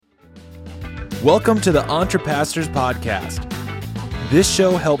Welcome to the EntrePastors Podcast. This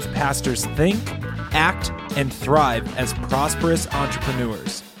show helps pastors think, act, and thrive as prosperous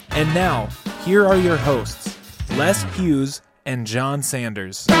entrepreneurs. And now, here are your hosts, Les Hughes and John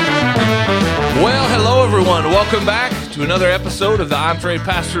Sanders. Well, hello everyone. Welcome back to another episode of the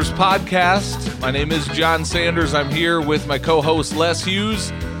EntrePastors Podcast. My name is John Sanders. I'm here with my co-host Les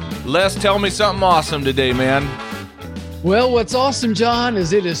Hughes. Les, tell me something awesome today, man. Well, what's awesome, John,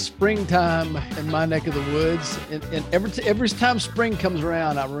 is it is springtime in my neck of the woods. And every time spring comes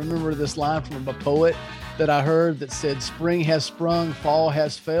around, I remember this line from a poet that I heard that said, "Spring has sprung, fall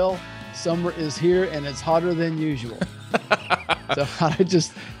has fell, summer is here, and it's hotter than usual." So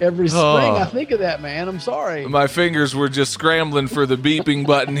every spring I think of that, man. I'm sorry. My fingers were just scrambling for the beeping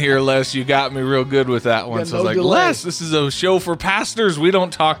button here, Les. You got me real good with that one. So I was like, delay. Les, this is a show for pastors. We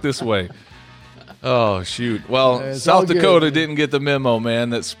don't talk this way. Oh, shoot. Well, South Dakota didn't get the memo, man,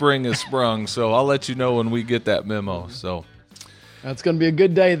 that spring is sprung. So I'll let you know when we get that memo. So it's going to be a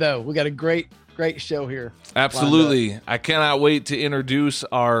good day, though. We got a great show here. Absolutely. I cannot wait to introduce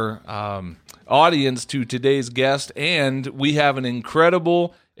our audience to today's guest. And we have an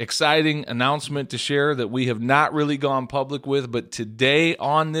incredible, exciting announcement to share that we have not really gone public with. But today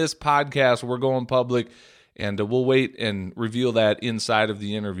on this podcast, we're going public. And we'll wait and reveal that inside of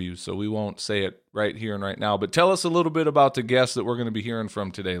the interview, so we won't say it right here and right now. But tell us a little bit about the guest that we're going to be hearing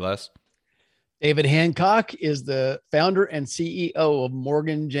from today, Les. David Hancock is the founder and CEO of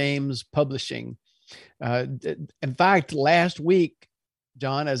Morgan James Publishing. In fact, last week,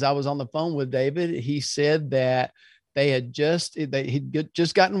 John, as I was on the phone with David, he said that he'd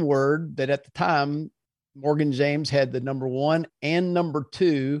just gotten word that at the time, Morgan James had the number 1 and number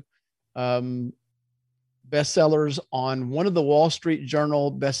 2 bestsellers on one of the Wall Street Journal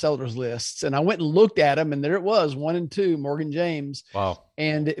bestsellers lists. And I went and looked at them, and there it was, 1 and 2, Morgan James. Wow.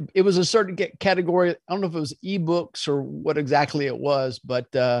 And it was a certain category. I don't know if it was ebooks or what exactly it was,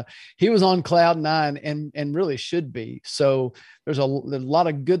 but he was on cloud 9 and really should be. So there's a lot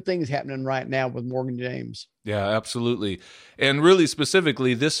of good things happening right now with Morgan James. Yeah, absolutely. And really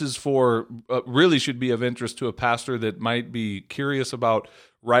specifically, this is for really should be of interest to a pastor that might be curious about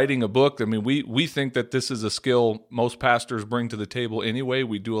writing a book. I mean, we think that this is a skill most pastors bring to the table anyway.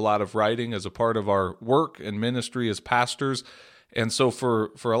 We do a lot of writing as a part of our work and ministry as pastors. And so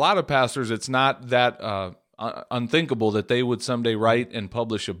for a lot of pastors, it's not that unthinkable that they would someday write and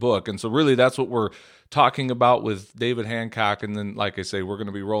publish a book. And so really that's what we're talking about with David Hancock. And then, like I say, we're going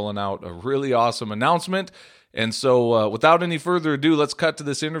to be rolling out a really awesome announcement. And so without any further ado, let's cut to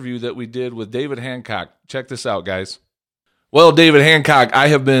this interview that we did with David Hancock. Check this out, guys. Well, David Hancock, I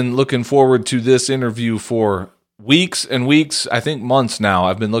have been looking forward to this interview for weeks and weeks, I think months now.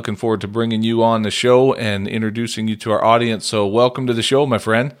 I've been looking forward to bringing you on the show and introducing you to our audience. So welcome to the show, my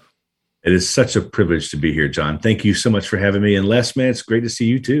friend. It is such a privilege to be here, John. Thank you so much for having me. And Les, man, it's great to see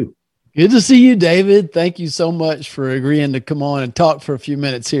you too. Good to see you, David. Thank you so much for agreeing to come on and talk for a few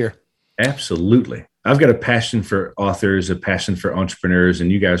minutes here. Absolutely. I've got a passion for authors, a passion for entrepreneurs,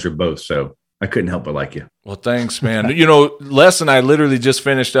 and you guys are both. So I couldn't help but like you. Well, thanks, man. You know, Les and I literally just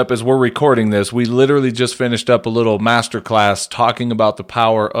finished up, as we're recording this, we literally just finished up a little masterclass talking about the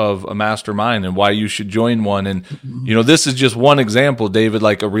power of a mastermind and why you should join one. And, you know, this is just one example, David,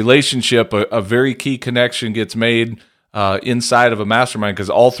 like a relationship, a very key connection gets made inside of a mastermind,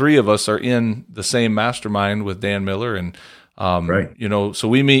 because all three of us are in the same mastermind with Dan Miller. And, right. You know, so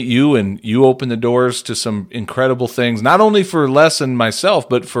we meet you and you open the doors to some incredible things, not only for Les and myself,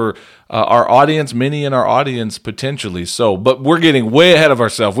 but for our audience, many in our audience potentially. So, but we're getting way ahead of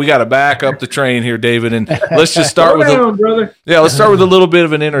ourselves. We got to back up the train here, David, and let's just start with let's start with a little bit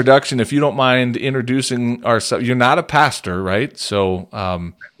of an introduction. If you don't mind introducing ourselves. You're not a pastor, right? So,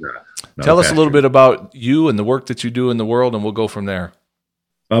 tell us a little bit about you and the work that you do in the world, and we'll go from there.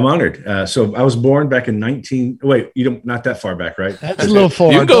 I'm honored. So I was born back in not that far back, right? That's a little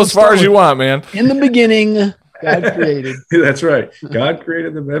far. You can go as far as you want, man. In the beginning, God created. That's right. God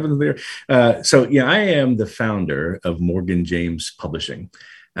created the heavens and the earth. So I am the founder of Morgan James Publishing,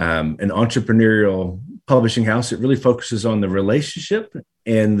 an entrepreneurial publishing house. It really focuses on the relationship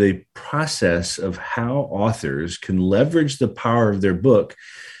and the process of how authors can leverage the power of their book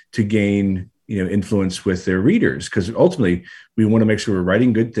to gain influence with their readers, because ultimately we want to make sure we're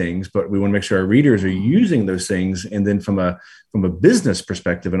writing good things, but we want to make sure our readers are using those things. And then from a business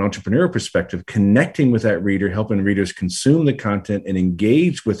perspective, an entrepreneurial perspective, connecting with that reader, helping readers consume the content and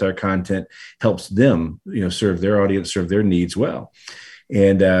engage with our content helps them, serve their audience, serve their needs well.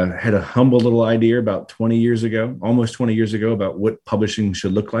 And had a humble little idea about almost 20 years ago, about what publishing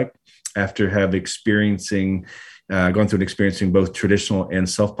should look like after experiencing gone through and experiencing both traditional and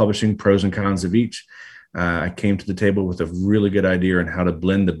self-publishing, pros and cons of each. I came to the table with a really good idea on how to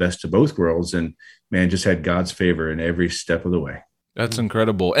blend the best of both worlds, and man, just had God's favor in every step of the way. That's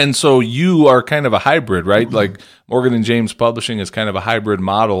incredible. And so you are kind of a hybrid, right? Like Morgan and James Publishing is kind of a hybrid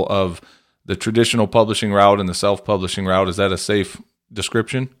model of the traditional publishing route and the self-publishing route. Is that a safe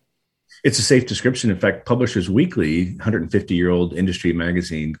description? It's a safe description. In fact, Publishers Weekly, 150-year-old industry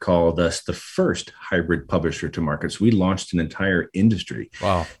magazine, called us the first hybrid publisher to market. So we launched an entire industry.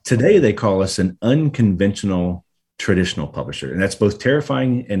 Wow. Today, they call us an unconventional traditional publisher. And that's both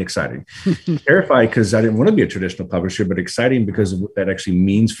terrifying and exciting. Terrifying because I didn't want to be a traditional publisher, but exciting because of what that actually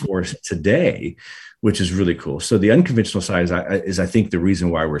means for us today, which is really cool. So the unconventional side is I think, the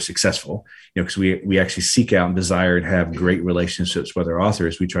reason why we're successful, because we actually seek out and desire and have great relationships with our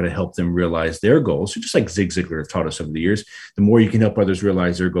authors. We try to help them realize their goals. So just like Zig Ziglar have taught us over the years, the more you can help others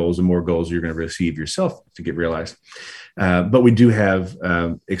realize their goals, the more goals you're going to receive yourself to get realized. But we do have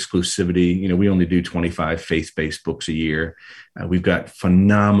exclusivity. We only do 25 faith-based books a year. We've got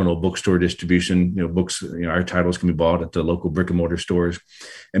phenomenal bookstore distribution. Books, our titles can be bought at the local brick and mortar stores.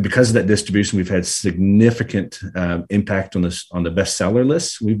 And because of that distribution, we've had significant impact on the bestseller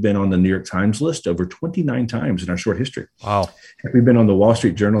lists. We've been on the New York Times list over 29 times in our short history. Wow. We've been on the Wall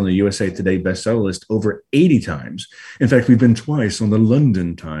Street Journal and the USA Today bestseller list over 80 times. In fact, we've been twice on the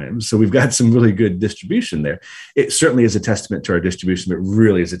London Times. So we've got some really good distribution there. It certainly is a testament to our distribution, but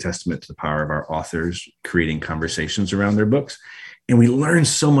really is a testament to the power of our authors creating conversations around their books. And we learn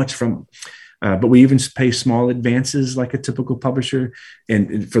so much from them. But we even pay small advances like a typical publisher.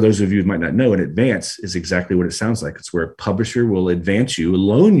 And for those of you who might not know, an advance is exactly what it sounds like. It's where a publisher will advance you,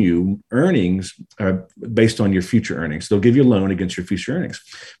 loan you earnings based on your future earnings. They'll give you a loan against your future earnings.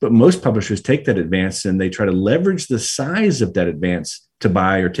 But most publishers take that advance and they try to leverage the size of that advance to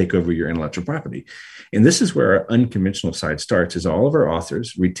buy or take over your intellectual property. And this is where our unconventional side starts, is all of our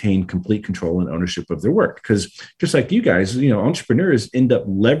authors retain complete control and ownership of their work. Because just like you guys, entrepreneurs end up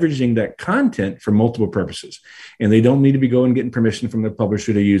leveraging that content for multiple purposes. And they don't need to be going and getting permission from the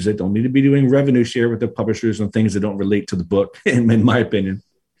publisher to use it. Don't need to be doing revenue share with the publishers on things that don't relate to the book, in my opinion.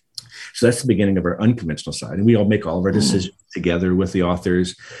 So that's the beginning of our unconventional side. And we all make all of our decisions together with the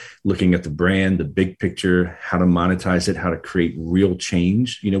authors, looking at the brand, the big picture, how to monetize it, how to create real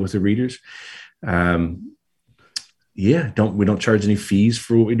change, with the readers. We don't charge any fees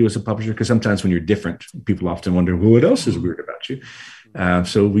for what we do as a publisher, because sometimes when you're different, people often wonder, well, what else is weird about you?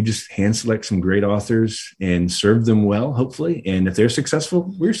 So we just hand select some great authors and serve them well, hopefully. And if they're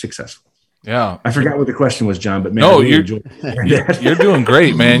successful, we're successful. Yeah. I forgot what the question was, John, but man, no, you're doing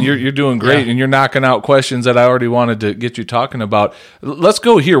great, man. You're doing great. Yeah. And you're knocking out questions that I already wanted to get you talking about. Let's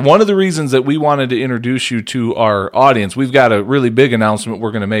go here. One of the reasons that we wanted to introduce you to our audience, we've got a really big announcement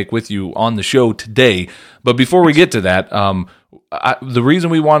we're going to make with you on the show today. But before we get to that, the reason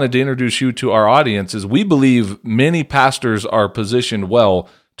we wanted to introduce you to our audience is we believe many pastors are positioned well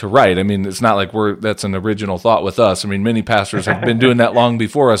to write. I mean, it's not like that's an original thought with us. I mean, many pastors have been doing that long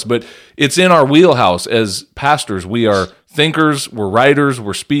before us, but it's in our wheelhouse as pastors. We are thinkers, we're writers,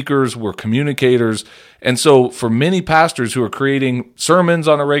 we're speakers, we're communicators. And so for many pastors who are creating sermons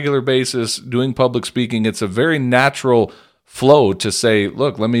on a regular basis, doing public speaking, it's a very natural flow to say,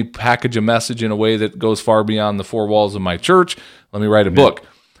 look, let me package a message in a way that goes far beyond the four walls of my church. Let me write a book.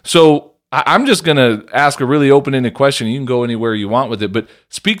 So I'm just going to ask a really open-ended question. You can go anywhere you want with it, but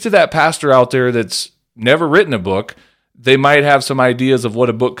speak to that pastor out there that's never written a book. They might have some ideas of what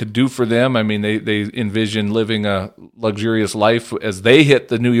a book could do for them. I mean, they envision living a luxurious life as they hit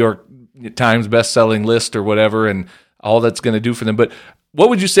the New York Times best-selling list or whatever, and all that's going to do for them. But what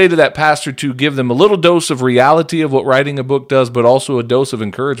would you say to that pastor to give them a little dose of reality of what writing a book does, but also a dose of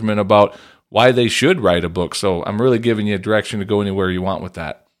encouragement about why they should write a book? So I'm really giving you a direction to go anywhere you want with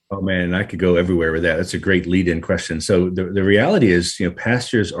that. Oh man, I could go everywhere with that. That's a great lead-in question. So the reality is,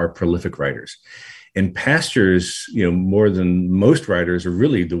 pastors are prolific writers, and pastors, more than most writers, are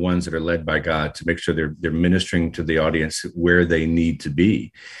really the ones that are led by God to make sure they're ministering to the audience where they need to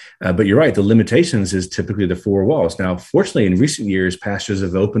be. But you're right. The limitations is typically the four walls. Now, fortunately, in recent years, pastors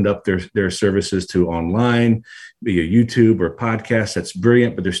have opened up their services to online, via YouTube or podcast. That's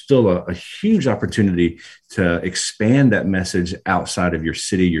brilliant, but there's still a huge opportunity to expand that message outside of your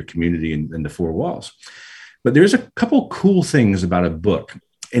city, your community, and the four walls. But there's a couple cool things about a book,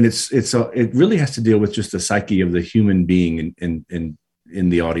 and it really has to deal with just the psyche of the human being in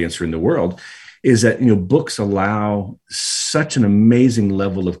the audience or in the world. Is that books allow such an amazing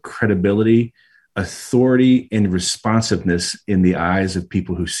level of credibility, authority, and responsiveness in the eyes of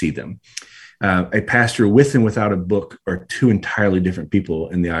people who see them. A pastor with and without a book are two entirely different people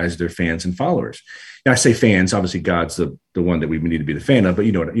in the eyes of their fans and followers. Now, I say fans, obviously God's the one that we need to be the fan of, but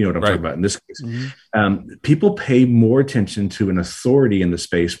you know what I'm talking about in this case. Mm-hmm. People pay more attention to an authority in the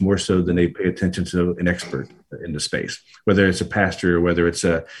space more so than they pay attention to an expert in the space, whether it's a pastor or whether it's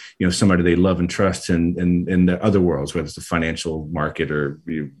somebody they love and trust in the other worlds, whether it's the financial market or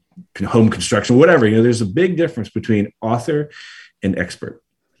home construction, whatever. There's a big difference between author and expert.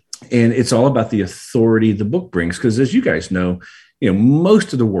 And it's all about the authority the book brings. Because as you guys know,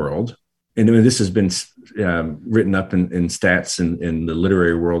 most of the world, and this has been written up in stats in the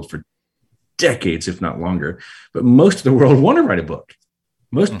literary world for decades, if not longer, but most of the world want to write a book.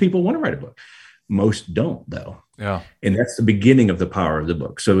 Most people want to write a book. Most don't, though. Yeah. And that's the beginning of the power of the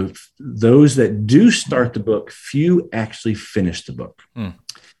book. So those that do start the book, few actually finish the book.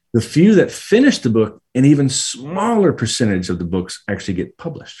 The few that finish the book, an even smaller percentage of the books actually get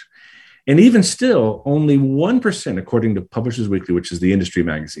published. And even still, only 1%, according to Publishers Weekly, which is the industry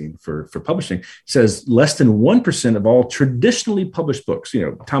magazine for publishing, says less than 1% of all traditionally published books,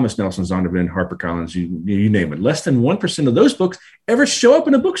 Thomas Nelson, Zondervan, HarperCollins, you name it, less than 1% of those books ever show up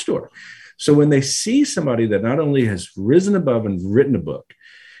in a bookstore. So when they see somebody that not only has risen above and written a book,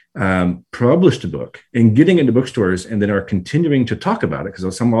 published a book and getting into bookstores and then are continuing to talk about it,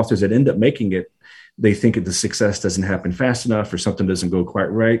 because some authors that end up making it, they think that the success doesn't happen fast enough or something doesn't go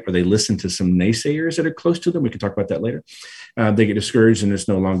quite right, or they listen to some naysayers that are close to them. We can talk about that later. They get discouraged and it's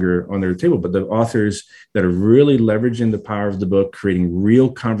no longer on their table. But the authors that are really leveraging the power of the book, creating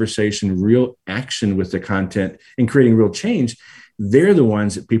real conversation, real action with the content and creating real change, they're the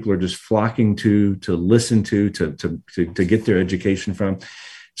ones that people are just flocking to listen to get their education from.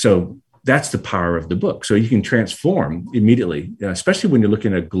 So that's the power of the book. So you can transform immediately, especially when you're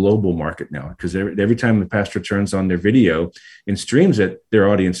looking at a global market now, because every time the pastor turns on their video and streams it, their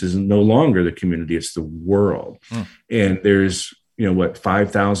audience is no longer the community, it's the world. And there's,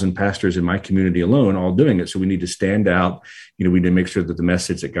 5,000 pastors in my community alone, all doing it. So we need to stand out. We need to make sure that the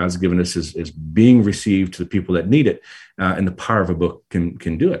message that God's given us is being received to the people that need it. And the power of a book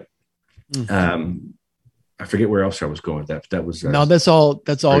can do it. I forget where else I was going with that. But that was no, that's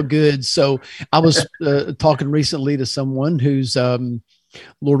all good. So I was talking recently to someone who's Lord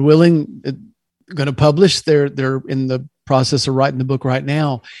willing going to publish. They're in the process of writing the book right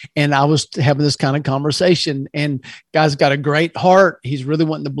now, and I was having this kind of conversation. And guy's got a great heart. He's really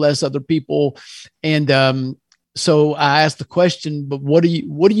wanting to bless other people, and so I asked the question, "But what do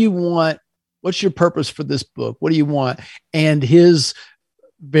you want? What's your purpose for this book? What do you want?" And his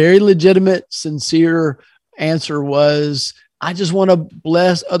very legitimate, sincere answer was, I just want to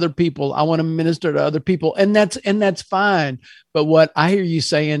bless other people. I want to minister to other people. And that's fine. But what I hear you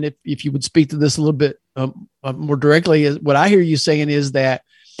saying, if you would speak to this a little bit more directly, is what I hear you saying is that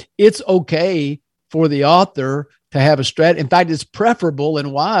it's okay for the author to have a strategy. In fact, it's preferable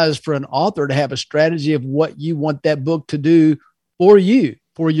and wise for an author to have a strategy of what you want that book to do for you,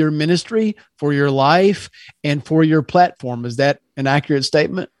 for your ministry, for your life, and for your platform. Is that an accurate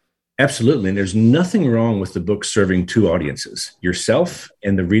statement? Absolutely. And there's nothing wrong with the book serving two audiences, yourself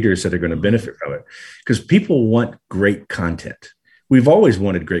and the readers that are going to benefit from it, because people want great content. We've always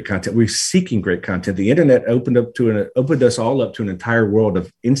wanted great content. We're seeking great content. The internet opened us all up to an entire world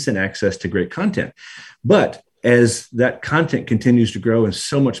of instant access to great content. But as that content continues to grow and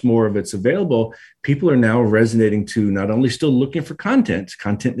so much more of it's available, people are now resonating to not only still looking for content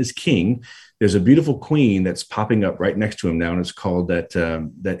is king. There's a beautiful queen that's popping up right next to him now, and it's called that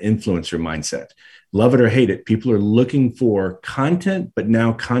influencer mindset. Love it or hate it, people are looking for content, but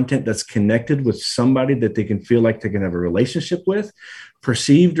now content that's connected with somebody that they can feel like they can have a relationship with,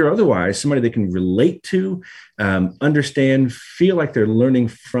 perceived or otherwise, somebody they can relate to, understand, feel like they're learning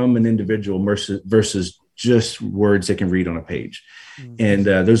from an individual versus just words they can read on a page. And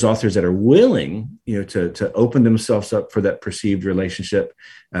those authors that are willing, to open themselves up for that perceived relationship,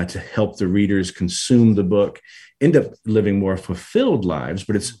 to help the readers consume the book, end up living more fulfilled lives.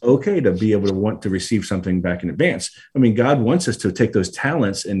 But it's okay to be able to want to receive something back in advance. I mean, God wants us to take those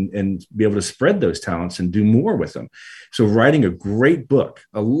talents and be able to spread those talents and do more with them. So writing a great book,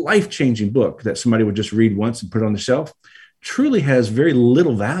 a life-changing book that somebody would just read once and put on the shelf, truly has very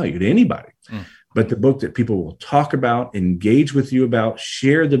little value to anybody. But the book that people will talk about, engage with you about,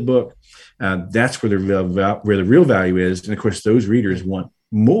 share the book, that's where the real value is. And of course, those readers want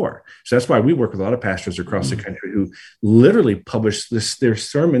more. So that's why we work with a lot of pastors across the country who literally publish their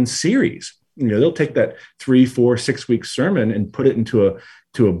sermon series. They'll take that 3, 4, 6 week sermon and put it into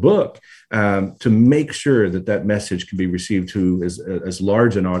a book to make sure that message can be received to as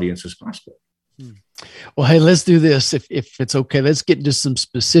large an audience as possible. Well, hey, let's do this. If it's okay, let's get into some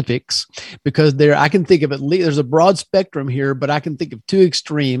specifics, because I can think of at least, there's a broad spectrum here, but I can think of two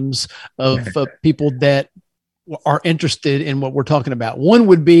extremes of people that are interested in what we're talking about. One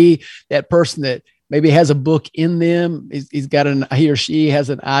would be that person that maybe has a book in them. He or she has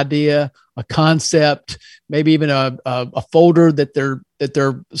an idea, a concept, maybe even a folder that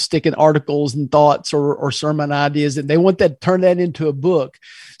they're sticking articles and thoughts or sermon ideas, and they want that, turn that into a book.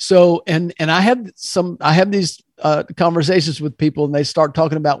 So, and I have these conversations with people, and they start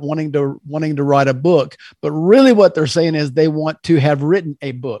talking about wanting to write a book, but really what they're saying is they want to have written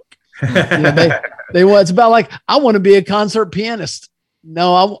a book. They want, it's about like, I want to be a concert pianist.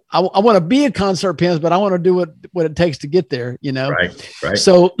 No, I want to be a concert pianist, but I want to do what it takes to get there, Right.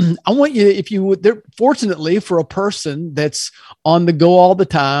 So I want you, if you would, fortunately for a person that's on the go all the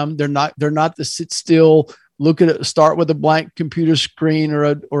time, they're not the sit still, start with a blank computer screen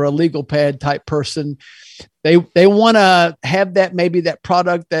or a legal pad type person. They want to have that, maybe that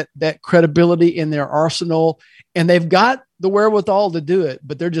product, that credibility in their arsenal, and they've got the wherewithal to do it,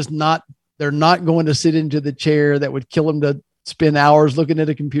 but they're not going to sit into the chair that would kill them to spend hours looking at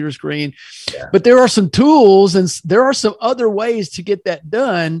a computer screen. Yeah. But there are some tools and there are some other ways to get that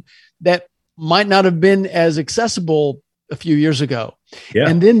done that might not have been as accessible a few years ago.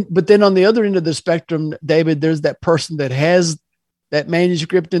 Yeah. But then on the other end of the spectrum, David, there's that person that has that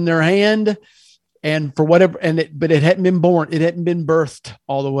manuscript in their hand, and for whatever, but it hadn't been born. It hadn't been birthed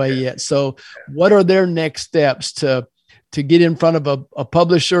all the way yet. So what are their next steps to get in front of a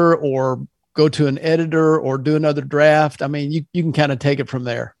publisher, or go to an editor, or do another draft? I mean, you can kind of take it from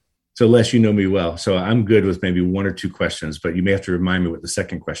there. So Les, you know me well, so I'm good with maybe one or two questions, but you may have to remind me what the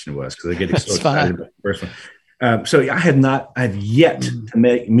second question was, because I get so excited about the first one. So I've yet to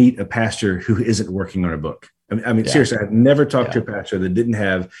meet a pastor who isn't working on a book. I mean, seriously, I've never talked to a pastor that didn't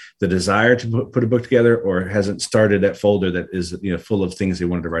have the desire to put a book together, or hasn't started that folder that is, full of things they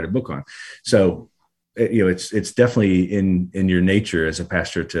wanted to write a book on. So, it's definitely in your nature as a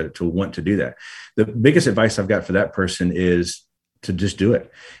pastor to want to do that. The biggest advice I've got for that person is to just do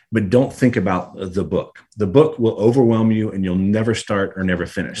it, but don't think about the book. The book will overwhelm you, and you'll never start or never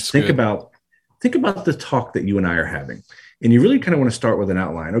finish. Think about the talk that you and I are having. And you really kind of want to start with an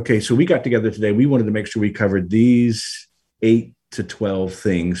outline. Okay, so we got together today. We wanted to make sure we covered these 8 to 12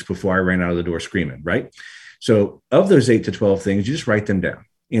 things before I ran out of the door screaming, right? So of those 8 to 12 things, you just write them down.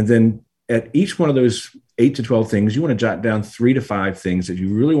 And then at each one of those 8 to 12 things, you want to jot down 3 to 5 things that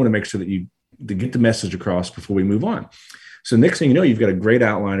you really want to make sure that to get the message across before we move on. So next thing you know, you've got a great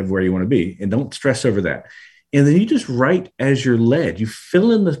outline of where you want to be, and don't stress over that. And then you just write as you're led. You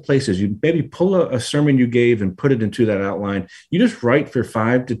fill in the places. You maybe pull a sermon you gave and put it into that outline. You just write for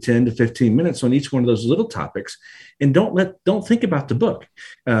 5 to 10 to 15 minutes on each one of those little topics, and don't think about the book.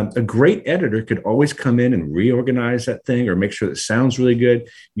 A great editor could always come in and reorganize that thing, or make sure that it sounds really good.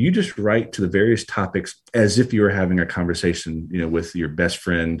 You just write to the various topics as if you were having a conversation, with your best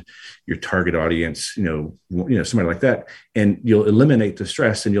friend, your target audience, somebody like that, and you'll eliminate the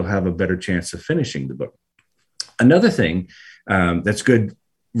stress, and you'll have a better chance of finishing the book. Another thing that's good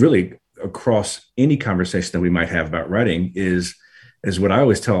really across any conversation that we might have about writing is what I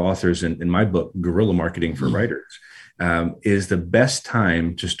always tell authors in my book, Guerrilla Marketing for Writers, is the best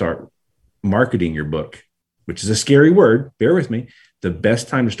time to start marketing your book, which is a scary word. Bear with me. The best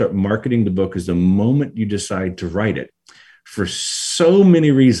time to start marketing the book is the moment you decide to write it, for so many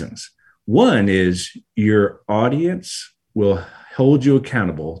reasons. One is your audience will hold you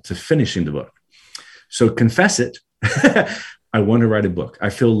accountable to finishing the book. So confess it. I want to write a book. I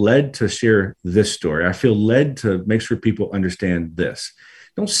feel led to share this story. I feel led to make sure people understand this.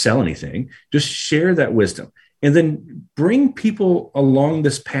 Don't sell anything. Just share that wisdom. And then bring people along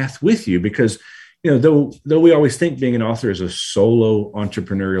this path with you, because, though we always think being an author is a solo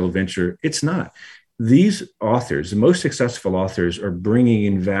entrepreneurial venture, it's not. These authors, the most successful authors, are bringing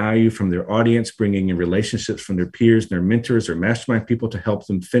in value from their audience, bringing in relationships from their peers, their mentors, or mastermind people to help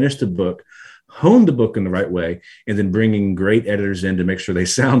them finish the book, hone the book in the right way, and then bringing great editors in to make sure they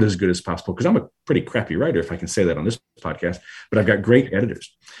sound as good as possible. Because I'm a pretty crappy writer, if I can say that on this podcast, but I've got great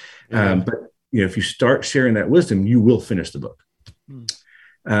editors. But if you start sharing that wisdom, you will finish the book.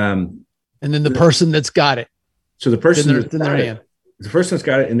 And then the person that's got it. So the person in their hand. The person that's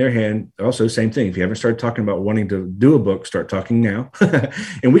got it in their hand, also same thing. If you haven't started talking about wanting to do a book, start talking now.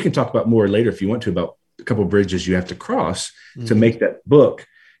 And we can talk about more later if you want to, about a couple of bridges you have to cross to make that book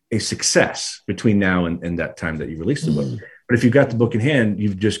a success between now and that time that you release the book. But if you've got the book in hand,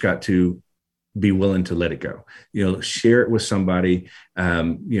 you've just got to be willing to let it go. Share it with somebody.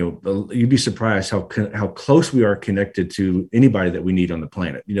 You'd be surprised how close we are connected to anybody that we need on the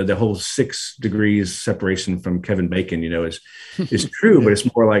planet. The whole 6 degrees separation from Kevin Bacon, is true, but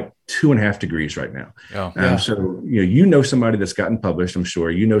it's more like 2.5 degrees right now. So, somebody that's gotten published, I'm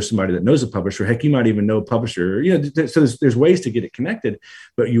sure, somebody that knows a publisher, heck, you might even know a publisher, so there's ways to get it connected,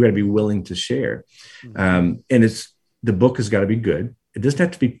 but you got to be willing to share. And the book has got to be good. It doesn't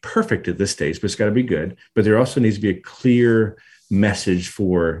have to be perfect at this stage, but it's got to be good. But there also needs to be a clear message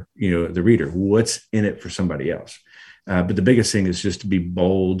for, the reader, what's in it for somebody else. But the biggest thing is just to be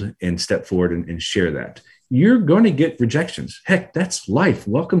bold and step forward and share that. You're going to get rejections. Heck, that's life.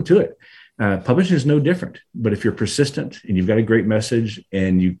 Welcome to it. Publishing is no different. But if you're persistent and you've got a great message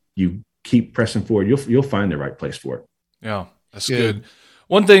and you keep pressing forward, you'll find the right place for it. Yeah, that's good.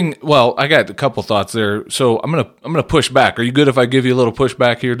 One thing, well, I got a couple thoughts there. So I'm gonna push back. Are you good if I give you a little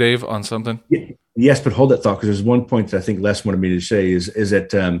pushback here, Dave, on something? Yes, but hold that thought, because there's one point that I think Les wanted me to say is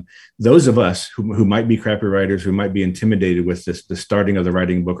that those of us who might be crappy writers, who might be intimidated with the starting of the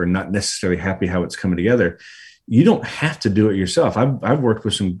writing book, or not necessarily happy how it's coming together. You don't have to do it yourself. I've worked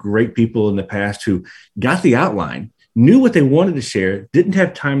with some great people in the past who got the outline, knew what they wanted to share, didn't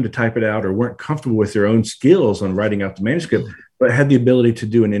have time to type it out, or weren't comfortable with their own skills on writing out the manuscript, but had the ability to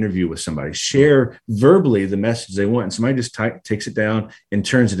do an interview with somebody, share verbally the message they want. And somebody just takes it down and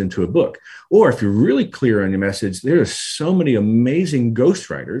turns it into a book. Or if you're really clear on your message, there are so many amazing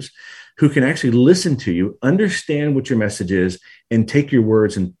ghostwriters who can actually listen to you, understand what your message is, and take your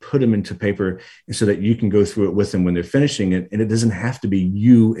words and put them into paper so that you can go through it with them when they're finishing it. And it doesn't have to be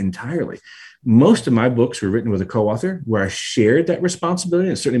you entirely. Most of my books were written with a co-author where I shared that responsibility,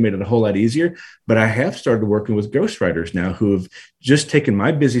 and it certainly made it a whole lot easier. But I have started working with ghostwriters now who have just taken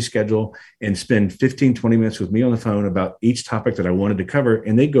my busy schedule and spend 15, 20 minutes with me on the phone about each topic that I wanted to cover.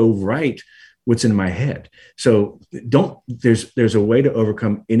 And they go write what's in my head. So there's a way to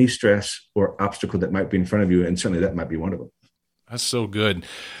overcome any stress or obstacle that might be in front of you. And certainly that might be one of them. That's so good.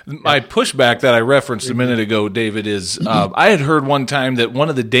 My pushback that I referenced a minute ago, David, is I had heard one time that one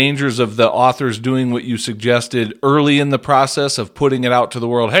of the dangers of the authors doing what you suggested early in the process of putting it out to the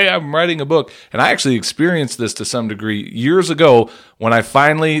world, hey, I'm writing a book. And I actually experienced this to some degree years ago when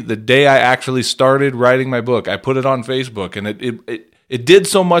the day I actually started writing my book, I put it on Facebook, and it did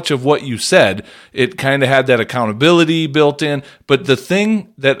so much of what you said. It kind of had that accountability built in. But the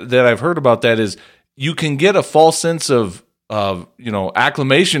thing that I've heard about that is you can get a false sense of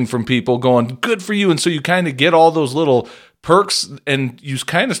acclamation from people going, good for you. And so you kind of get all those little perks, and you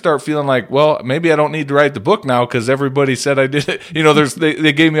kind of start feeling like, well, maybe I don't need to write the book now because everybody said I did it.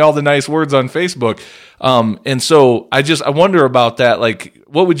 They gave me all the nice words on Facebook. And so I wonder about that. Like,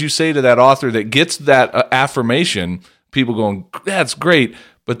 what would you say to that author that gets that affirmation, people going, that's great,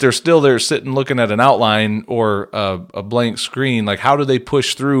 but they're still there sitting looking at an outline or a blank screen? Like, how do they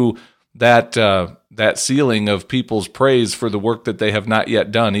push through that ceiling of people's praise for the work that they have not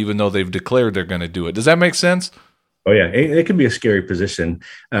yet done, even though they've declared they're going to do it? Does that make sense? Oh, yeah. It can be a scary position,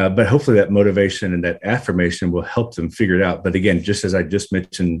 but hopefully that motivation and that affirmation will help them figure it out. But again, just as I just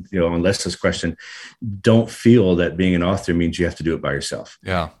mentioned, on Leslie's question, don't feel that being an author means you have to do it by yourself.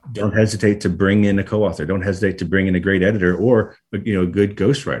 Yeah. Don't hesitate to bring in a co-author. Don't hesitate to bring in a great editor or, a good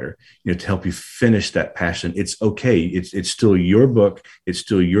ghostwriter, to help you finish that passion. It's okay. It's still your book. It's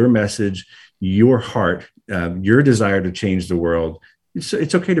still your message, your heart, your desire to change the world.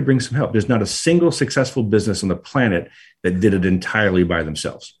 It's okay to bring some help. There's not a single successful business on the planet that did it entirely by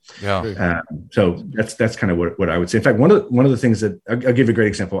themselves. Yeah. So that's kind of what I would say. In fact, one of the things that I'll give you a great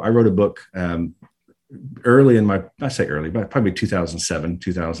example. I wrote a book early in my, I say early, but probably 2007,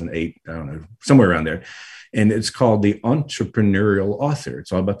 2008, I don't know, somewhere around there. And it's called The Entrepreneurial Author.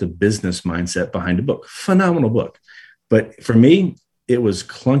 It's all about the business mindset behind a book. Phenomenal book. But for me, it was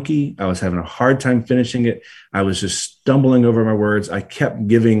clunky. I was having a hard time finishing it. I was just stumbling over my words. I kept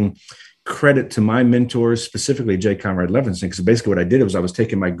giving credit to my mentors, specifically J. Conrad Levinson, because basically what I did was I was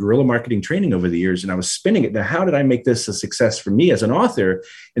taking my guerrilla marketing training over the years and I was spinning it. Now, how did I make this a success for me as an author,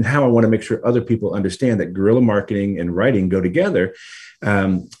 and how I want to make sure other people understand that guerrilla marketing and writing go together?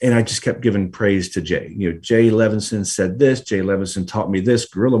 And I just kept giving praise to Jay. Jay Levinson said this, Jay Levinson taught me this,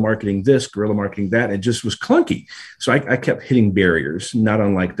 guerrilla marketing this, guerrilla marketing that. It just was clunky. So I kept hitting barriers, not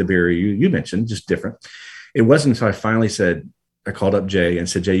unlike the barrier you mentioned, just different. It wasn't until I finally I called up Jay and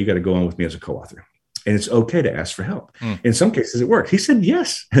said, Jay, you got to go on with me as a co-author. And it's okay to ask for help. In some cases it worked. He said,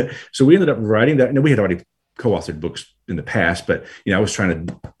 yes. So we ended up writing that. We had already co-authored books in the past, but I was trying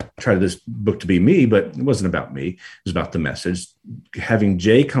to try this book to be me, but it wasn't about me. It was about the message. Having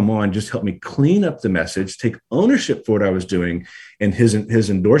Jay come on just helped me clean up the message, take ownership for what I was doing, and his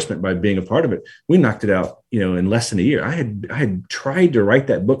endorsement by being a part of it. We knocked it out, in less than a year. I had tried to write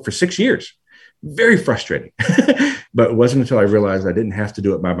that book for 6 years. Very frustrating. But it wasn't until I realized I didn't have to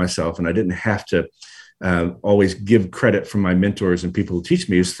do it by myself, and I didn't have to always give credit from my mentors and people who teach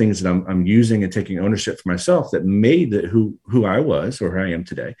me as things that I'm using and taking ownership for myself that made who I was or who I am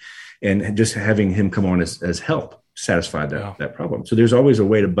today. And just having him come on as help satisfied that problem. So there's always a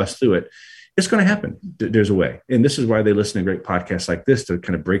way to bust through it. It's going to happen. There's a way. And this is why they listen to great podcasts like this, to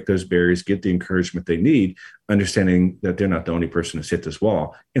kind of break those barriers, get the encouragement they need, understanding that they're not the only person who's hit this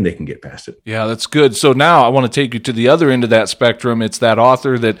wall and they can get past it. Yeah, that's good. So now I want to take you to the other end of that spectrum. It's that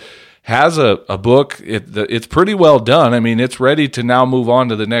author that has a book. It's pretty well done. I mean, it's ready to now move on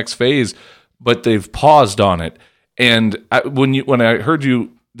to the next phase, but they've paused on it. And when I heard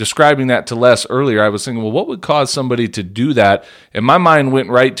you describing that to Les earlier, I was thinking, well, what would cause somebody to do that? And my mind went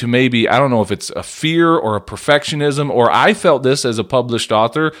right to maybe, I don't know if it's a fear or a perfectionism, or I felt this as a published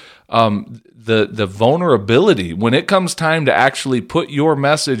author, the vulnerability when it comes time to actually put your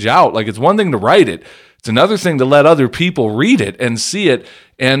message out. Like, it's one thing to write it. It's another thing to let other people read it and see it.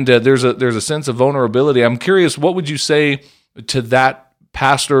 And there's a sense of vulnerability. I'm curious, what would you say to that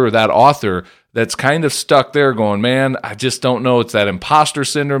pastor or that author that's kind of stuck there going, man, I just don't know. It's that imposter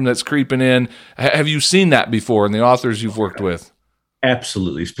syndrome that's creeping in. Have you seen that before in the authors you've worked with?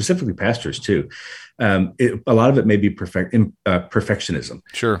 Absolutely. Specifically pastors too. A lot of it may be perfectionism.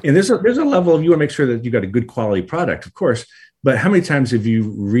 Sure. And there's a level of, you want to make sure that you got a good quality product, of course, but how many times have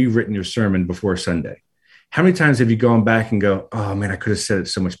you rewritten your sermon before Sunday? How many times have you gone back and go, oh man, I could have said it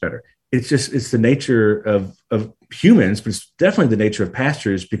so much better? It's the nature of humans, but it's definitely the nature of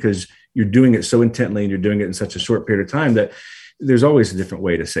pastors, because you're doing it so intently and you're doing it in such a short period of time that there's always a different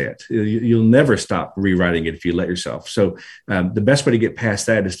way to say it. You'll never stop rewriting it if you let yourself. So the best way to get past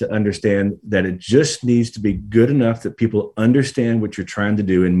that is to understand that it just needs to be good enough that people understand what you're trying to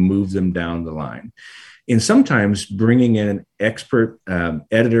do and move them down the line. And sometimes bringing in an expert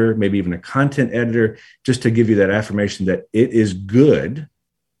editor, maybe even a content editor, just to give you that affirmation that it is good.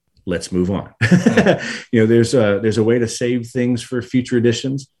 Let's move on. There's a way to save things for future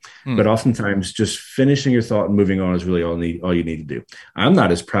editions, but oftentimes just finishing your thought and moving on is really all you need to do. I'm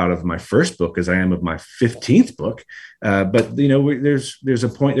not as proud of my first book as I am of my 15th book, but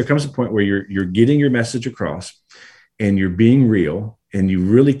there comes a point where you're getting your message across, and you're being real, and you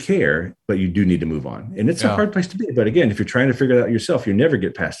really care, but you do need to move on. And it's a hard place to be. But again, if you're trying to figure it out yourself, you never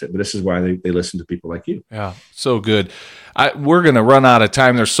get past it. But this is why they listen to people like you. Yeah, so good. We're going to run out of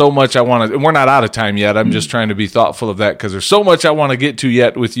time. There's so much I want to, we're not out of time yet. I'm just trying to be thoughtful of that, because there's so much I want to get to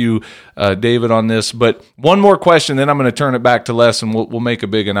yet with you, David, on this. But one more question, then I'm going to turn it back to Les, and we'll make a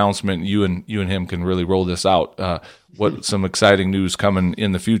big announcement. You and him can really roll this out. Some exciting news coming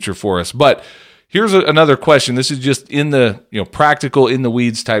in the future for us. But here's another question. This is just in the practical, in the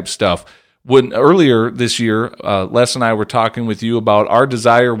weeds type stuff. When earlier this year, Les and I were talking with you about our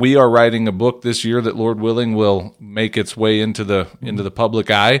desire. We are writing a book this year that, Lord willing, will make its way into the public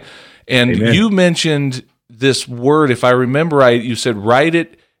eye. And Amen. You mentioned this word, if I remember right, you said write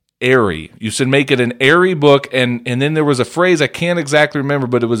it airy. You said make it an airy book, and then there was a phrase I can't exactly remember,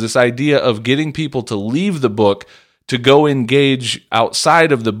 but it was this idea of getting people to leave the book to go engage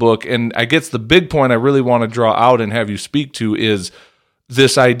outside of the book. And I guess the big point I really want to draw out and have you speak to is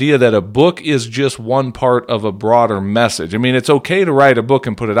this idea that a book is just one part of a broader message. I mean, it's okay to write a book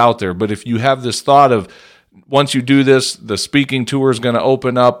and put it out there, but if you have this thought of, once you do this, the speaking tour is going to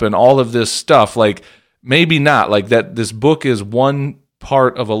open up and all of this stuff, like maybe not, like that this book is one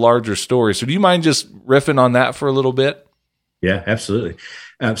part of a larger story. So do you mind just riffing on that for a little bit? Yeah, absolutely.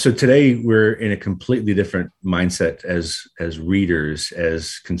 So today we're in a completely different mindset as readers,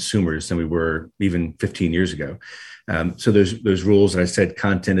 as consumers than we were even 15 years ago. So there's rules. I said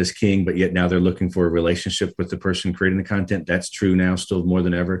content is king, but yet now they're looking for a relationship with the person creating the content. That's true now, still more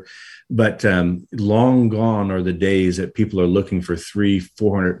than ever. But long gone are the days that people are looking for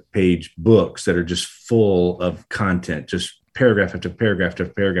 300-400 page books that are just full of content, just paragraph after paragraph after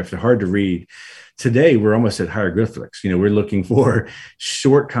paragraph. They're hard to read. Today, we're almost at hieroglyphics. We're looking for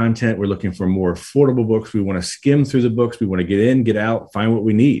short content. We're looking for more affordable books. We want to skim through the books. We want to get in, get out, find what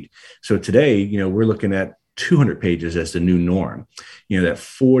we need. So today, we're looking at 200 pages as the new norm, that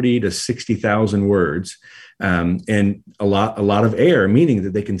 40 to 60,000 words, and a lot of air, meaning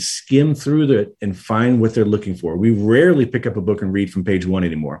that they can skim through it and find what they're looking for. We rarely pick up a book and read from page 1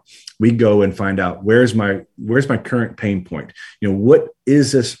 anymore. We go and find out where's my current pain point. What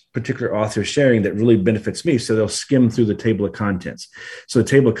is this particular author sharing that really benefits me? So they'll skim through the table of contents. So the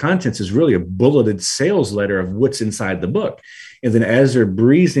table of contents is really a bulleted sales letter of what's inside the book. And then as they're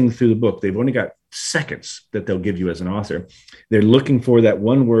breezing through the book, they've only got seconds that they'll give you as an author. They're looking for that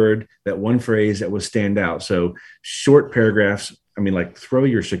one word, that one phrase that will stand out. So short paragraphs, like throw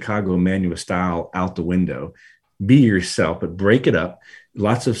your Chicago manual style out the window. Be yourself, but break it up.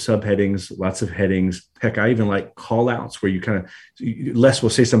 Lots of subheadings, lots of headings. Heck, I even like call outs where Les will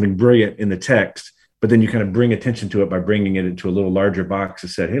say something brilliant in the text, but then you kind of bring attention to it by bringing it into a little larger box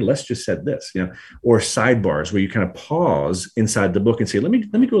and said, hey, Les just said this, or sidebars where you kind of pause inside the book and say, let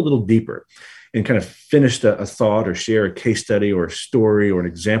me go a little deeper and kind of finish a thought or share a case study or a story or an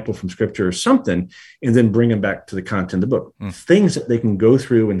example from scripture or something, and then bring them back to the content of the book. Things that they can go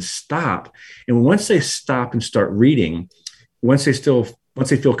through and stop. And once they stop and start reading, once they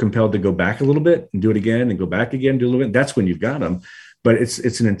feel compelled to go back a little bit and do it again and go back again, do a little bit, that's when you've got them. But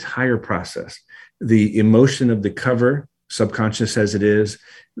it's an entire process. The emotion of the cover, subconscious as it is,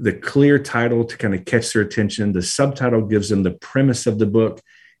 the clear title to kind of catch their attention, the subtitle gives them the premise of the book,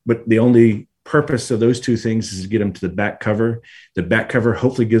 but the only purpose of those two things is to get them to the back cover. The back cover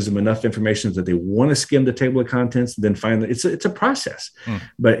hopefully gives them enough information that they want to skim the table of contents, and then find that it's a process,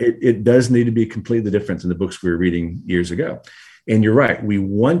 but it does need to be completely different than the books we were reading years ago. And you're right. We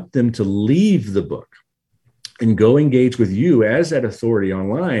want them to leave the book and go engage with you as that authority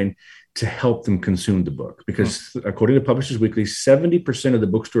online to help them consume the book. Because according to Publishers Weekly, 70% of the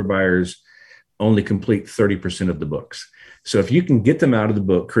bookstore buyers only complete 30% of the books. So if you can get them out of the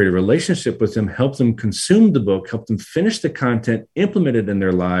book, create a relationship with them, help them consume the book, help them finish the content, implement it in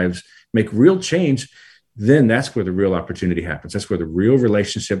their lives, make real change, then that's where the real opportunity happens. That's where the real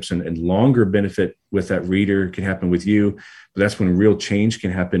relationships and longer benefit with that reader can happen with you. But that's when real change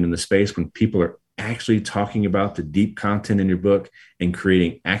can happen in the space, when people are actually talking about the deep content in your book and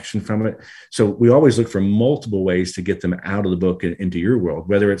creating action from it. So we always look for multiple ways to get them out of the book and into your world,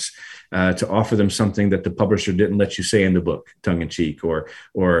 whether it's to offer them something that the publisher didn't let you say in the book, tongue in cheek, or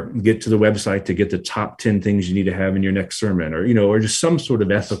get to the website to get the top 10 things you need to have in your next sermon, or just some sort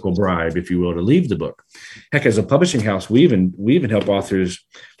of ethical bribe, if you will, to leave the book. Heck, as a publishing house, we even help authors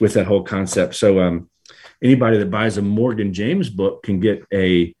with that whole concept. So anybody that buys a Morgan James book can get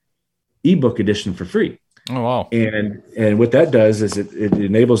a ebook edition for free. Oh, wow. And what that does is it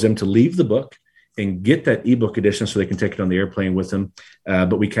enables them to leave the book and get that ebook edition so they can take it on the airplane with them.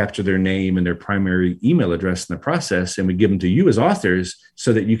 But we capture their name and their primary email address in the process, and we give them to you as authors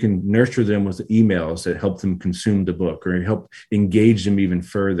so that you can nurture them with emails that help them consume the book or help engage them even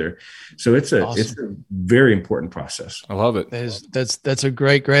further. So it's a very important process. I love it. That's a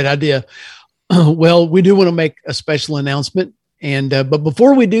great idea. Well, we do want to make a special announcement. And but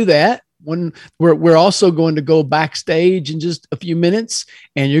before we do that, when we're also going to go backstage in just a few minutes,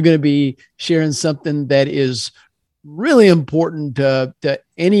 and you're going to be sharing something that is really important to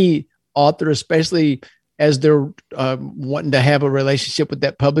any author, especially as they're wanting to have a relationship with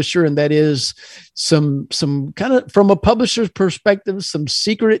that publisher. And that is some kind of, from a publisher's perspective, some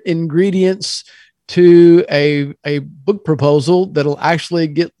secret ingredients to a book proposal that'll actually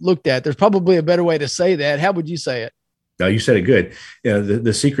get looked at. There's probably a better way to say that. How would you say it? No, you said it good.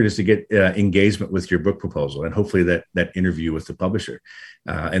 The secret is to get engagement with your book proposal, and hopefully that interview with the publisher.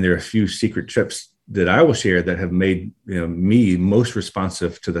 And there are a few secret trips that I will share that have made me most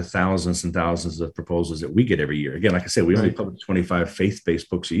responsive to the thousands and thousands of proposals that we get every year. Again, like I said, we only publish 25 faith-based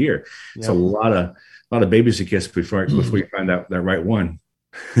books a year. It's a lot of babies to kiss before you find out that right one.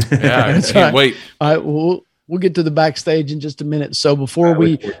 Yeah, I can't wait. All right, we'll get to the backstage in just a minute. So before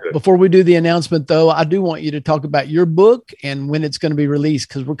we do the announcement, though, I do want you to talk about your book and when it's going to be released,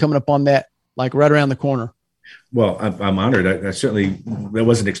 because we're coming up on that like right around the corner. Well, I'm honored. I certainly, that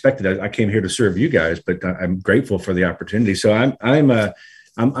wasn't expected. I came here to serve you guys, but I'm grateful for the opportunity. So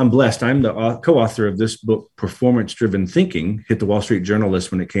I'm blessed. I'm the co-author of this book, Performance-Driven Thinking. Hit the Wall Street Journal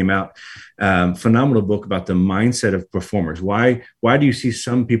list when it came out. Phenomenal book about the mindset of performers. Why do you see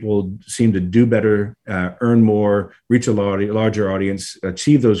some people seem to do better, earn more, reach a larger audience,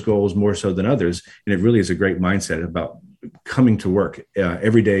 achieve those goals more so than others? And it really is a great mindset about coming to work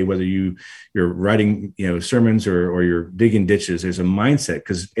every day, whether you're writing sermons or you're digging ditches. There's a mindset,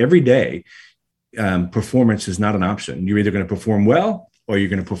 because every day performance is not an option. You're either going to perform well or you're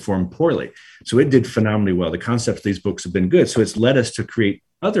going to perform poorly. So it did phenomenally well. The concepts of these books have been good. So it's led us to create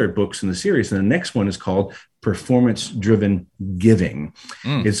other books in the series. And the next one is called Performance-Driven Giving.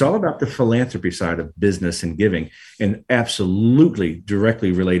 It's all about the philanthropy side of business and giving, and absolutely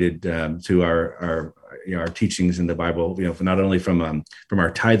directly related to our teachings in the Bible, not only from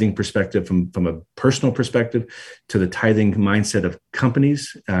our tithing perspective, from a personal perspective, to the tithing mindset of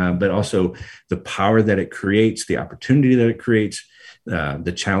companies, but also the power that it creates, the opportunity that it creates,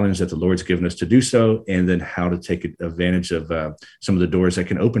 the challenge that the Lord's given us to do so, and then how to take advantage of some of the doors that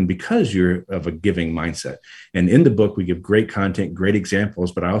can open because you're of a giving mindset. And in the book, we give great content, great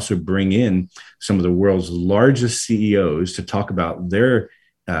examples, but I also bring in some of the world's largest CEOs to talk about their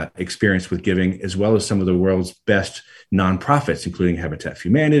experience with giving, as well as some of the world's best nonprofits, including Habitat for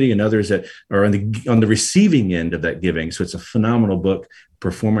Humanity and others that are on the receiving end of that giving. So it's a phenomenal book,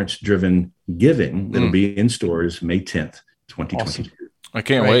 Performance-Driven Giving. It'll be in stores May 10th, 2022. Awesome. I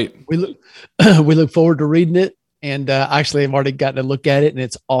can't wait. We look forward to reading it, and actually I've already gotten to look at it, and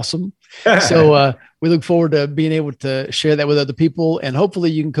it's awesome. So we look forward to being able to share that with other people, and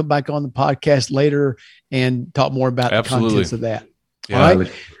hopefully you can come back on the podcast later and talk more about the contents of that. Yeah. All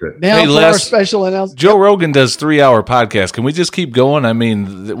right. Now for our special announcement. Joe Rogan does 3-hour podcasts. Can we just keep going? I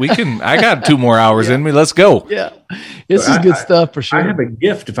mean, we can. I got 2 more hours in me. Let's go. Yeah, this is good stuff for sure. I have a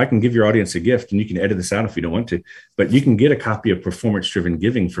gift. If I can give your audience a gift, and you can edit this out if you don't want to, but you can get a copy of Performance-Driven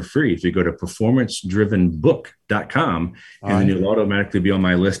Giving for free if you go to performancedrivenbook.com, and then you'll automatically be on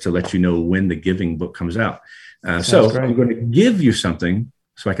my list to let you know when the giving book comes out. So I'm going to give you something,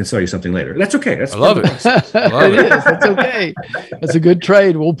 so I can sell you something later. That's okay. I love it. That's okay. That's a good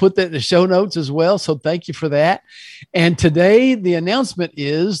trade. We'll put that in the show notes as well. So thank you for that. And today the announcement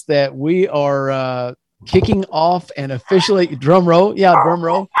is that we are kicking off and officially, drum roll.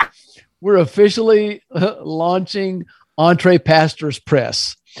 We're officially launching Entre Pastors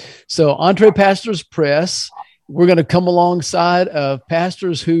Press. So Entre Pastors Press, we're going to come alongside of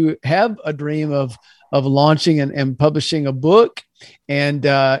pastors who have a dream of launching and publishing a book, and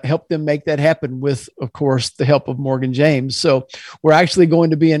help them make that happen with, of course, the help of Morgan James. So we're actually going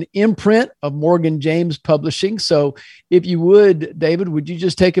to be an imprint of Morgan James Publishing. So if you would, David, would you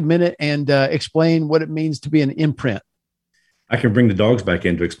just take a minute and explain what it means to be an imprint? I can bring the dogs back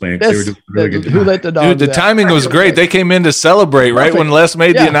in to explain it. Who let the dogs? Dude, the timing was great. They came in to celebrate right when Les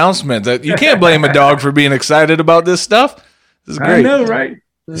made the announcement. That you can't blame a dog for being excited about this stuff. This is great. I know, right?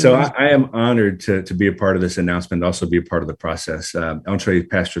 So I am honored to be a part of this announcement, also be a part of the process. Entre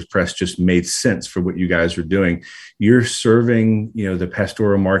Pastors Press just made sense for what you guys are doing. You're serving, the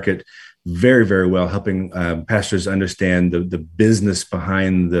pastoral market very, very well, helping pastors understand the business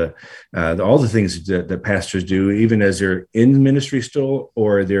behind all the things that pastors do, even as they're in ministry still,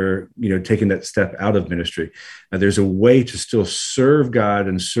 or they're taking that step out of ministry. There's a way to still serve God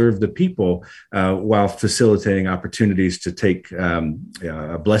and serve the people while facilitating opportunities to take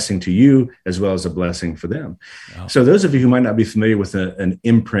a blessing to you as well as a blessing for them. Wow. So those of you who might not be familiar with an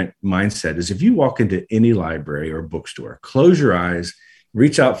imprint mindset is if you walk into any library or bookstore, close your eyes,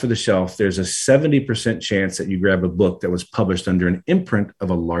 reach out for the shelf. There's a 70% chance that you grab a book that was published under an imprint of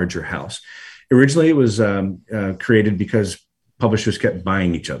a larger house. Originally, it was created because publishers kept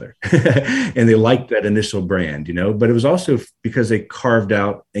buying each other and they liked that initial brand, but it was also because they carved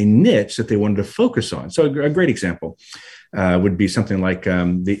out a niche that they wanted to focus on. So a great example would be something like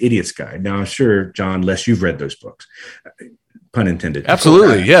The Idiot's Guide. Now, I'm sure, John, Les, you've read those books. Pun intended.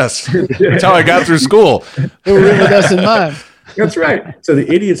 Absolutely, yes. That's how I got through school. They were with us in mind. That's right. So The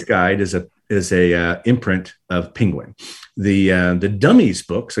Idiot's Guide is a imprint of Penguin. The Dummies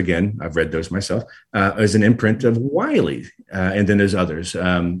books, again, I've read those myself, is an imprint of Wiley. And then there's others.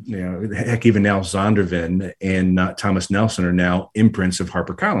 Heck, even now Zondervan and Thomas Nelson are now imprints of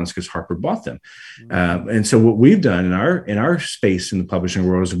HarperCollins because Harper bought them. And so what we've done in our space in the publishing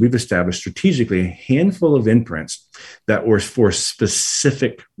world is we've established strategically a handful of imprints that were for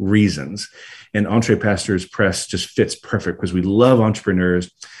specific reasons. And Entre Pastors Press just fits perfect because we love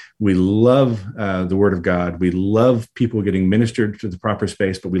entrepreneurs. We love the Word of God. We love people getting ministered to the proper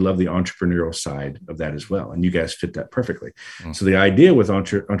space, but we love the entrepreneurial side of that as well. And you guys fit that perfectly. So the idea with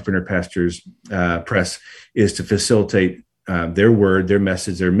Entrepreneur Pastors Press is to facilitate their word, their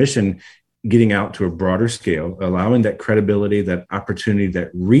message, their mission, getting out to a broader scale, allowing that credibility, that opportunity,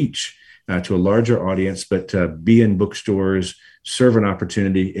 that reach to a larger audience, but to be in bookstores, serve an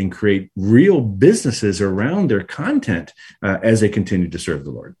opportunity, and create real businesses around their content as they continue to serve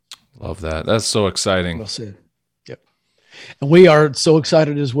the Lord. Love that. That's so exciting. Well said. Yep. And we are so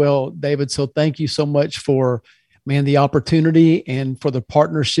excited as well, David. So thank you so much for, the opportunity and for the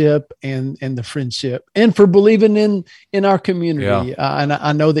partnership and the friendship and for believing in our community. Yeah. And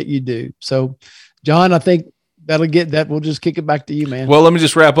I know that you do. So, John, I think We'll just kick it back to you, man. Well, let me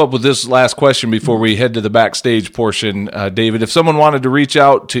just wrap up with this last question before we head to the backstage portion. David, if someone wanted to reach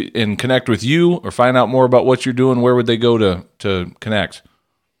out to and connect with you or find out more about what you're doing, where would they go to connect?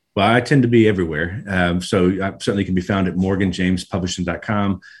 Well, I tend to be everywhere. So I certainly can be found at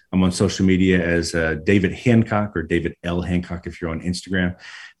morganjamespublishing.com. I'm on social media as David Hancock or David L. Hancock if you're on Instagram.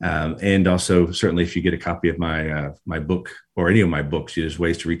 And also, certainly, if you get a copy of my book or any of my books, there's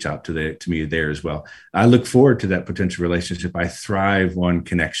ways to reach out to me there as well. I look forward to that potential relationship. I thrive on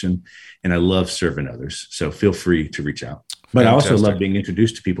connection, and I love serving others. So feel free to reach out. But Fantastic. I also love being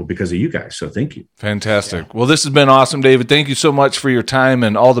introduced to people because of you guys. So thank you. Fantastic. Yeah. Well, this has been awesome, David. Thank you so much for your time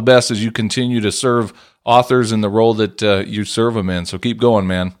and all the best as you continue to serve authors in the role that you serve them in. So keep going,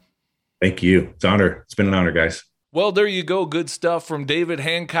 man. Thank you. It's been an honor, guys. Well, there you go. Good stuff from David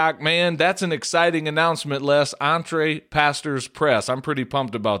Hancock. Man, that's an exciting announcement, Les. EntrePastors Press. I'm pretty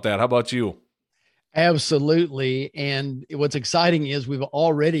pumped about that. How about you? Absolutely. And what's exciting is we've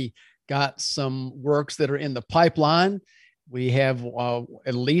already got some works that are in the pipeline. We have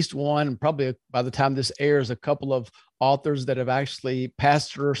at least one, probably by the time this airs, a couple of authors that have actually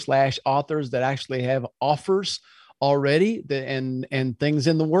pastor/authors that actually have offers already and things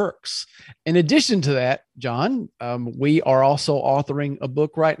in the works. In addition to that, John, we are also authoring a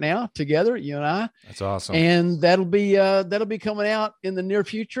book right now together, you and I. That's awesome. And that'll be coming out in the near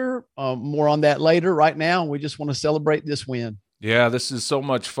future. More on that later. Right now, we just want to celebrate this win. Yeah, this is so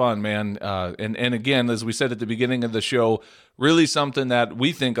much fun, man. And again, as we said at the beginning of the show, really something that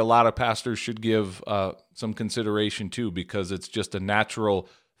we think a lot of pastors should give some consideration to, because it's just a natural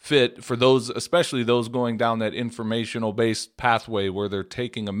fit for those, especially those going down that informational-based pathway where they're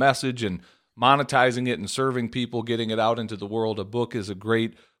taking a message and monetizing it and serving people, getting it out into the world. A book is a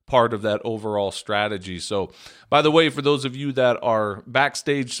great part of that overall strategy. So, by the way, for those of you that are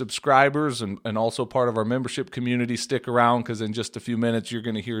Backstage subscribers and also part of our membership community, stick around, because in just a few minutes you're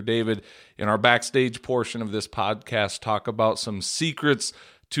going to hear David in our Backstage portion of this podcast talk about some secrets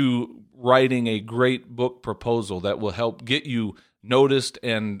to writing a great book proposal that will help get you noticed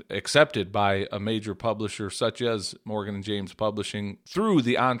and accepted by a major publisher such as Morgan & James Publishing through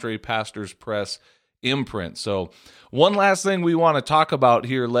the EntrePastors Press imprint. So one last thing we want to talk about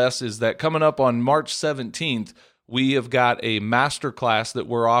here, Les, is that coming up on March 17th, we have got a masterclass that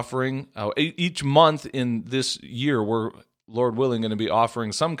we're offering. Each month in this year, we're, Lord willing, going to be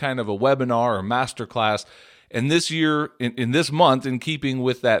offering some kind of a webinar or masterclass. And this year, in this month, in keeping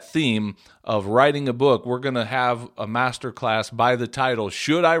with that theme of writing a book, we're going to have a masterclass by the title,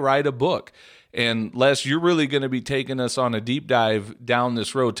 Should I Write a Book? And Les, you're really going to be taking us on a deep dive down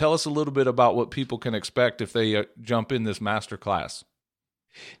this road. Tell us a little bit about what people can expect if they jump in this masterclass.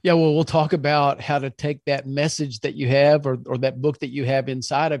 Yeah, well, we'll talk about how to take that message that you have or that book that you have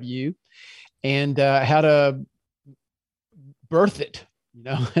inside of you and how to birth it,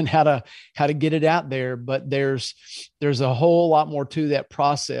 and how to get it out there. But there's a whole lot more to that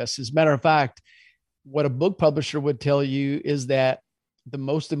process. As a matter of fact, what a book publisher would tell you is that the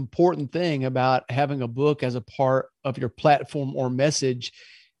most important thing about having a book as a part of your platform or message,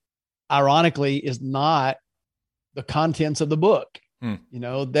 ironically, is not the contents of the book.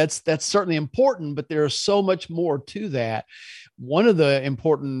 That's certainly important, but there's so much more to that. One of the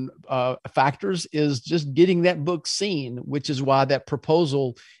important factors is just getting that book seen, which is why that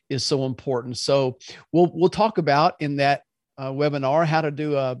proposal is so important. So we'll talk about in that webinar how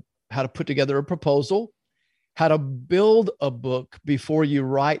to put together a proposal, how to build a book before you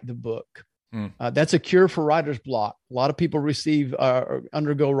write the book. That's a cure for writer's block. A lot of people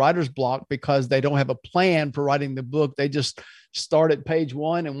undergo writer's block because they don't have a plan for writing the book. They just start at page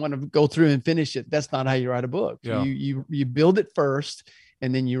 1 and want to go through and finish it. That's not how you write a book. Yeah. You build it first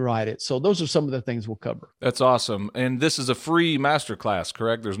and then you write it. So those are some of the things we'll cover. That's awesome. And this is a free masterclass,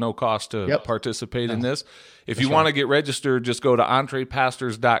 correct? There's no cost to participate in this. If you want to get registered, just go to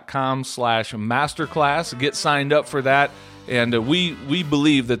entrepastors.com/masterclass. Get signed up for that. And we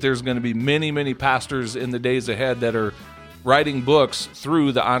believe that there's going to be many, many pastors in the days ahead that are writing books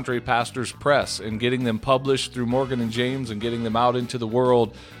through the EntrePastors Press and getting them published through Morgan & James and getting them out into the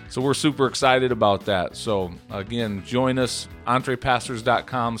world. So we're super excited about that. So again, join us,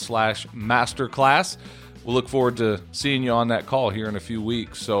 entrepastors.com/masterclass. We'll look forward to seeing you on that call here in a few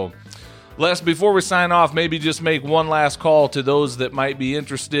weeks. So Les, before we sign off, maybe just make one last call to those that might be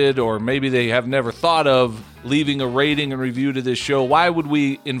interested, or maybe they have never thought of leaving a rating and review to this show. Why would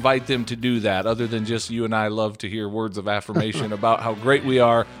we invite them to do that, other than just you and I love to hear words of affirmation about how great we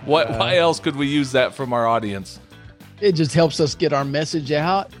are? Why else could we use that from our audience? It just helps us get our message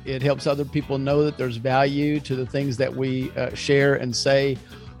out. It helps other people know that there's value to the things that we share and say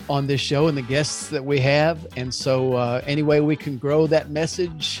on this show and the guests that we have. And so any way we can grow that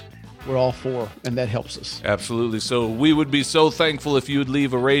message, we're all for, and that helps us. Absolutely. So we would be so thankful if you would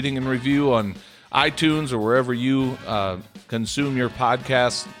leave a rating and review on iTunes or wherever you consume your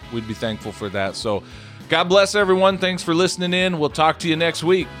podcasts. We'd be thankful for that. So God bless everyone. Thanks for listening in. We'll talk to you next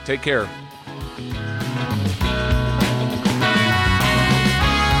week. Take care.